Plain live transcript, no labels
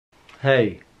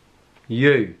Hey,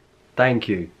 you, thank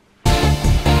you.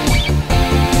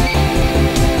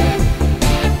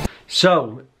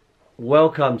 So,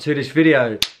 welcome to this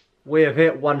video. We have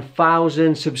hit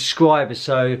 1,000 subscribers,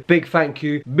 so big thank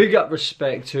you, big up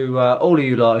respect to all of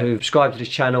you lot who've subscribed to this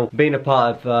channel, been a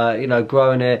part of, you know,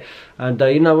 growing it. And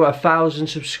you know, we're 1,000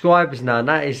 subscribers now, and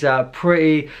that is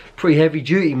pretty heavy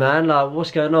duty, man. Like, what's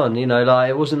going on? You know,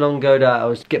 like, it wasn't long ago that I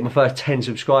was getting my first 10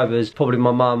 subscribers, probably my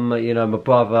mum, you know, my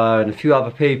brother and a few other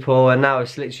people, and now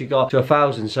it's literally got to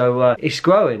 1,000. So it's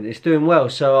growing, it's doing well.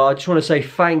 So I just want to say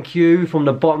thank you from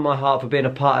the bottom of my heart for being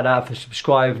a part of that, for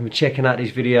subscribing, for checking out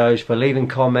these videos, for leaving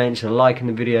comments and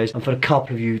liking the videos, and for a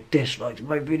couple of you who disliked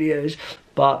my videos,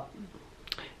 but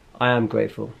I am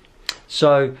grateful.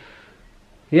 So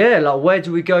yeah, like, where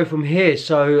do we go from here?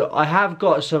 So I have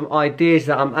got some ideas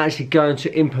that I'm actually going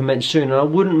to implement soon, and I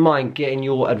wouldn't mind getting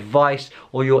your advice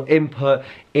or your input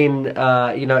in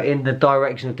you know, in the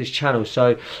direction of this channel.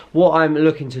 So what I'm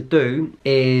looking to do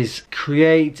is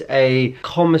create a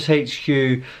Commerce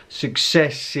HQ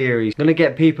success series. I'm gonna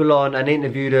get people on and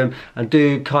interview them and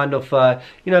do kind of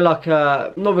you know, like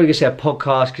a, I'm not really gonna say a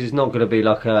podcast, because it's not gonna be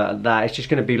like that. It's just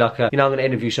gonna be like a, you know, I'm gonna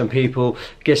interview some people,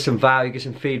 get some value, get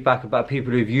some feedback about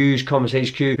people who've used Commerce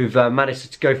HQ, who've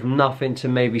managed to go from nothing to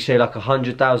maybe say like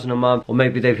 100,000 a month, or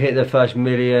maybe they've hit their first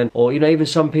million, or you know, even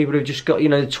some people who've just got, you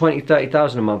know,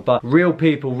 20-30,000 a month. But real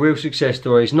people, real success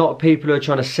stories, not people who are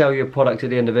trying to sell you a product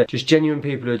at the end of it, just genuine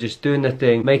people who are just doing their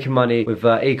thing, making money with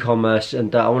e-commerce,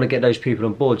 and I want to get those people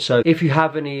on board. So if you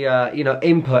have any you know,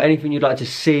 input, anything you'd like to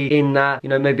see in that, you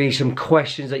know, maybe some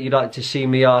questions that you'd like to see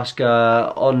me ask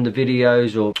on the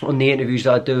videos or on the interviews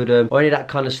that I do with them, or any of that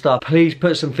kind of stuff, please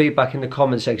put some feedback in the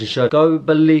comment section. So go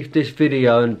beneath this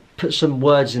video and put some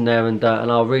words in there, and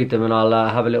I'll read them, and I'll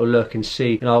have a little look and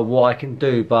see, you know, what I can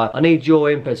do. But I need your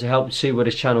input to help see where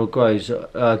this channel grows,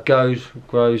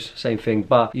 grows, same thing,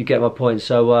 but you get my point.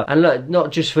 So and look,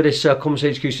 not just for this Commerce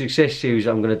HQ success series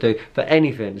I'm going to do, but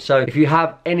anything. So if you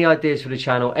have any ideas for the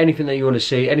channel, anything that you want to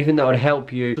see, anything that would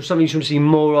help you, or something you want to see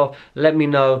more of, let me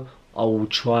know. I will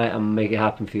try and make it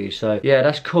happen for you. So yeah,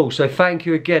 that's cool. So thank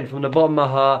you again from the bottom of my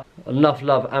heart. Enough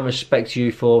love and respect to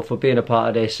you for being a part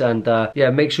of this. And yeah,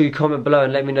 make sure you comment below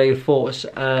and let me know your thoughts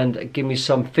and give me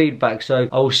some feedback. So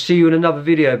I will see you in another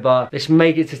video, but let's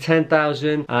make it to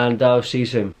 10,000, and I'll see you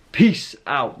soon. Peace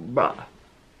out, bruh.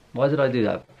 Why did I do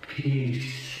that?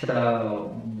 Peace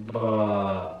out,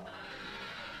 bruh.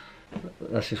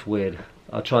 That's just weird.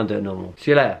 I'll try and do it normal.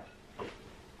 See you later.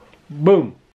 Boom.